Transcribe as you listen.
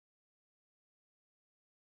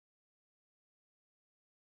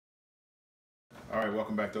All right,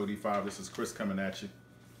 welcome back to OD5. This is Chris coming at you.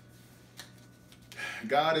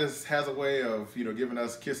 God has a way of, giving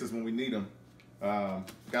us kisses when we need them. Got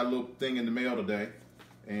a little thing in the mail today,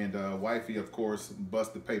 and wifey, of course,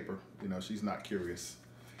 bust the paper. She's not curious.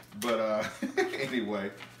 But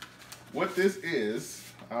anyway, what this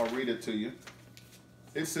is, I'll read it to you.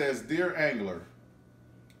 It says, "Dear Angler,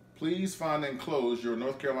 please find enclosed your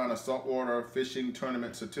North Carolina saltwater fishing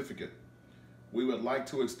tournament certificate. We would like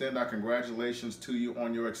to extend our congratulations to you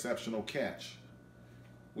on your exceptional catch.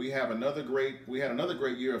 We had another great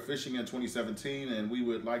year of fishing in 2017, and we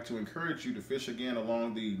would like to encourage you to fish again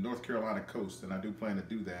along the North Carolina coast, and I do plan to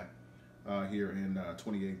do that here in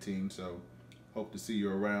 2018, so hope to see you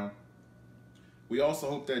around. We also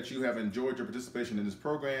hope that you have enjoyed your participation in this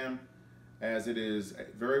program, as it is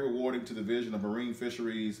very rewarding to the vision of marine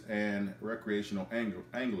fisheries and recreational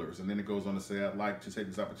anglers." And then it goes on to say, "I'd like to take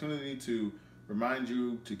this opportunity to remind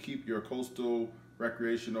you to keep your coastal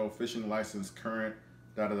recreational fishing license current,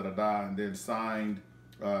 and then signed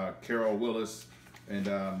Carol Willis." And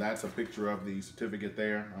that's a picture of the certificate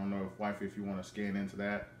there. I don't know if wifey, if you want to scan into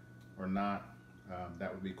that or not,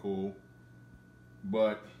 that would be cool.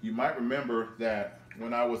 But you might remember that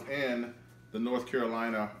when I was in the North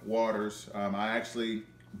Carolina waters, I actually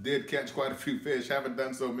did catch quite a few fish. Haven't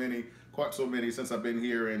done quite so many since I've been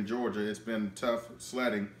here in Georgia. It's been tough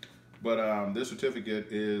sledding. But this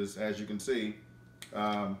certificate is, as you can see,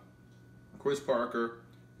 Chris Parker,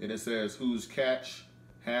 and it says, "whose catch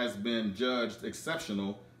has been judged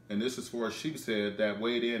exceptional," and this is for a sheepshead that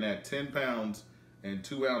weighed in at 10 pounds and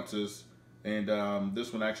 2 ounces, and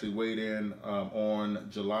this one actually weighed in on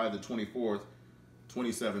July the 24th,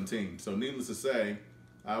 2017. So needless to say,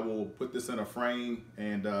 I will put this in a frame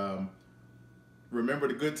and remember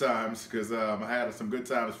the good times, because I had some good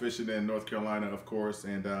times fishing in North Carolina, of course,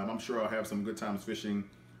 and I'm sure I'll have some good times fishing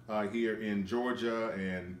here in Georgia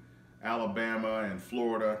and Alabama and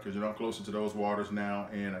Florida, because I'm closer to those waters now,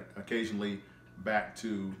 and occasionally back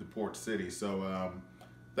to the port city. So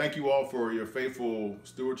thank you all for your faithful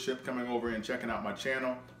stewardship, coming over and checking out my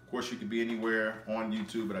channel. Of course, you could be anywhere on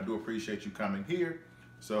YouTube, but I do appreciate you coming here.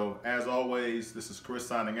 So as always, this is Chris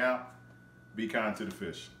signing out. Be kind to the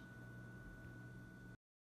fish.